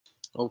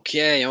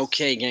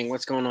Okay, gang,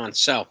 what's going on?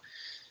 So,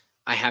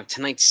 I have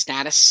tonight's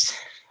status.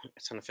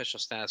 It's an official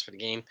status for the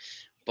game,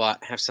 but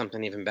I have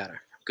something even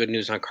better. Good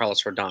news on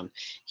Carlos Rodon.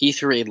 He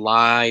threw a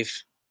live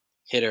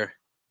hitter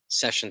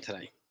session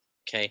today,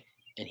 okay,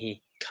 and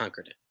he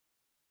conquered it.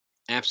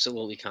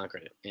 Absolutely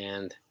conquered it,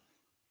 and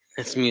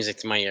that's music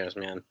to my ears,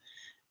 man.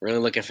 Really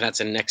looking for that's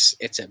a next.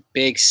 It's a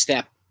big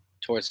step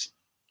towards,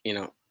 you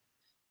know,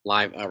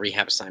 live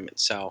rehab assignment.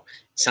 So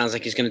it sounds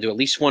like he's going to do at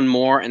least one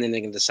more, and then they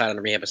can decide on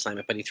the rehab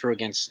assignment. But he threw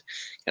against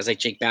guys like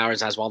Jake Bauer,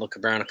 Oswaldo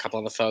Cabrera, and a couple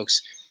other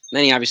folks. And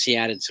then he obviously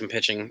added some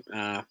pitching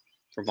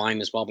for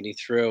volume as well. But he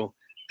threw,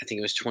 I think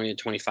it was 20 to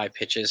 25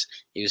 pitches.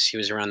 He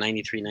was around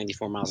 93,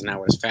 94 miles an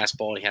hour with his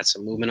fastball. He had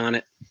some movement on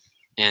it,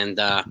 and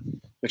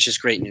which is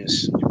great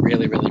news.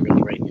 Really, really,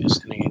 really great news.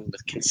 And again,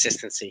 with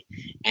consistency,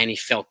 and he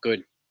felt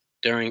good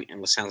during,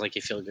 and it sounds like he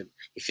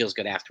feels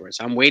good afterwards.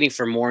 So I'm waiting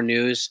for more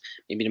news,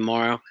 maybe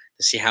tomorrow,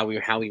 to see how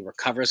he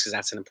recovers, because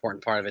that's an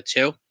important part of it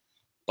too.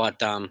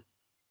 But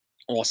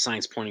all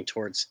signs pointing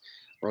towards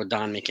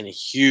Rodon making a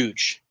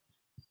huge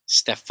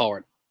step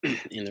forward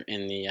in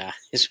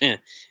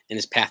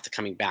his path to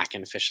coming back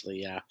and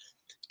officially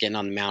getting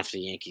on the mound for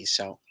the Yankees.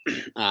 So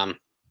I'm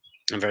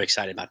very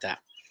excited about that.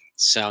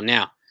 So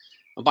now,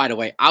 oh, by the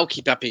way, I'll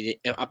keep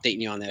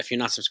updating you on that. If you're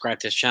not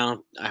subscribed to this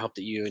channel, I hope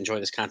that you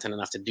enjoy this content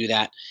enough to do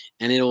that.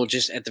 And it'll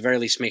just, at the very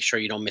least, make sure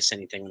you don't miss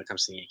anything when it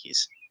comes to the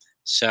Yankees.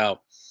 So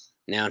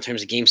now, in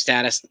terms of game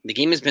status, the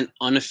game has been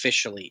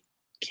unofficially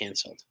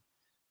canceled.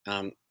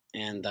 And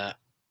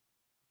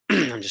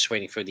I'm just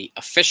waiting for the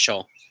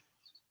official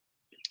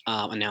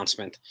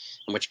announcement,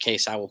 in which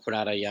case I will put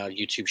out a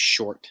YouTube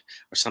short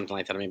or something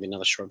like that, or maybe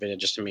another short video,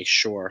 just to make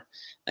sure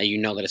that you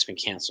know that it's been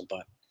canceled.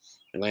 But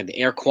the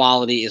air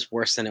quality is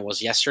worse than it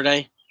was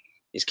yesterday.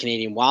 These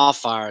Canadian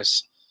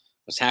wildfires,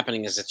 what's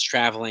happening is it's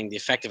traveling, the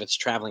effect of it's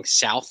traveling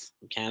south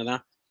in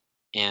Canada.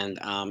 And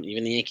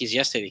even the Yankees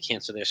yesterday, they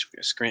canceled their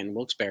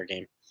Scranton-Wilkes-Barre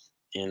game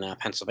in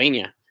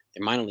Pennsylvania,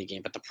 their minor league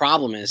game. But the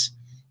problem is,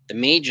 at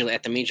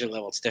the major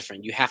level, it's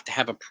different. You have to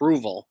have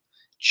approval,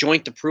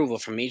 joint approval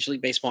from Major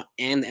League Baseball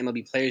and the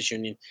MLB Players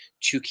Union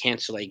to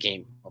cancel a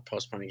game or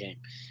postpone a game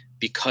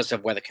because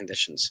of weather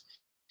conditions.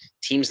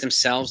 Teams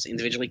themselves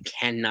individually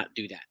cannot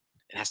do that.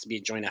 It has to be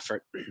a joint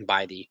effort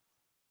by the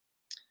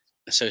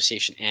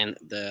association and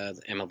the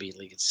MLB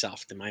league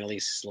itself. The minor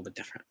leagues is a little bit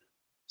different.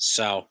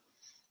 So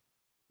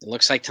it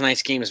looks like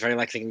tonight's game is very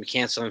likely going to be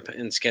canceled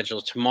and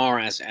scheduled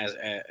tomorrow, as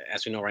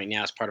we know right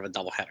now, as part of a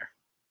doubleheader.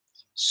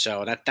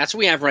 So that's what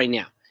we have right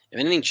now. If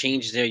anything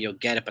changes there, you'll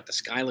get it. But the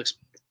sky looks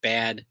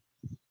bad,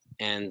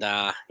 and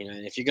and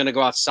if you're going to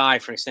go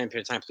outside for an extended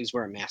period of time, please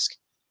wear a mask.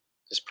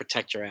 Just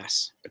protect your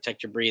ass,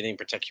 protect your breathing,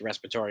 protect your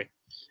respiratory,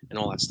 and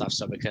all that stuff.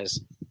 So because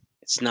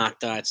it's not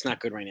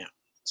good right now.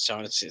 So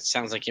it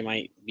sounds like you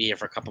might be here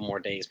for a couple more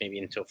days, maybe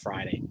until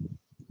Friday.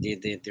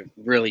 The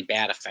really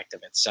bad effect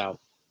of it. So.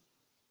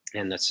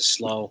 And that's a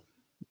slow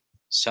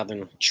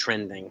southern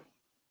trending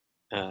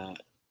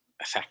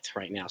effect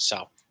right now.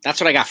 So that's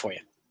what I got for you.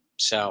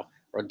 So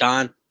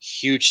Rodon,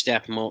 huge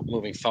step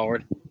moving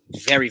forward.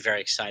 Very,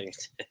 very exciting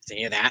to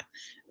hear that.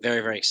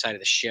 Very, very excited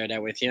to share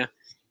that with you.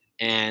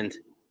 And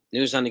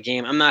news on the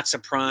game, I'm not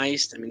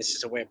surprised. I mean, this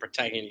is a way of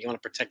protecting. You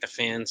want to protect the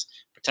fans,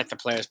 protect the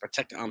players,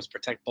 protect the umps,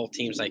 protect both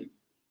teams. Like,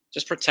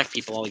 just protect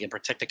people all again.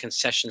 Protect the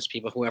concessions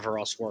people, whoever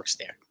else works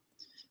there.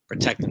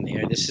 Protect them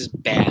there. This is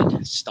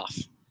bad stuff.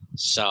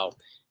 So,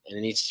 and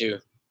it needs to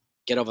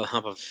get over the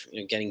hump of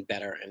getting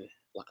better and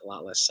a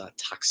lot less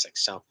toxic.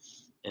 So,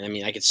 and I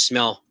mean, I can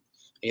smell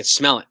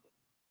it,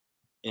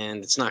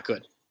 and it's not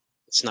good.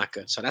 It's not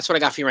good. So that's what I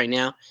got for you right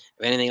now.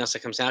 If anything else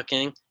that comes out,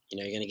 gang,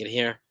 you're gonna get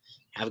here.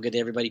 Have a good day,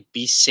 everybody.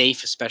 Be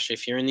safe, especially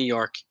if you're in New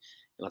York,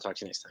 and I'll talk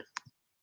to you next time.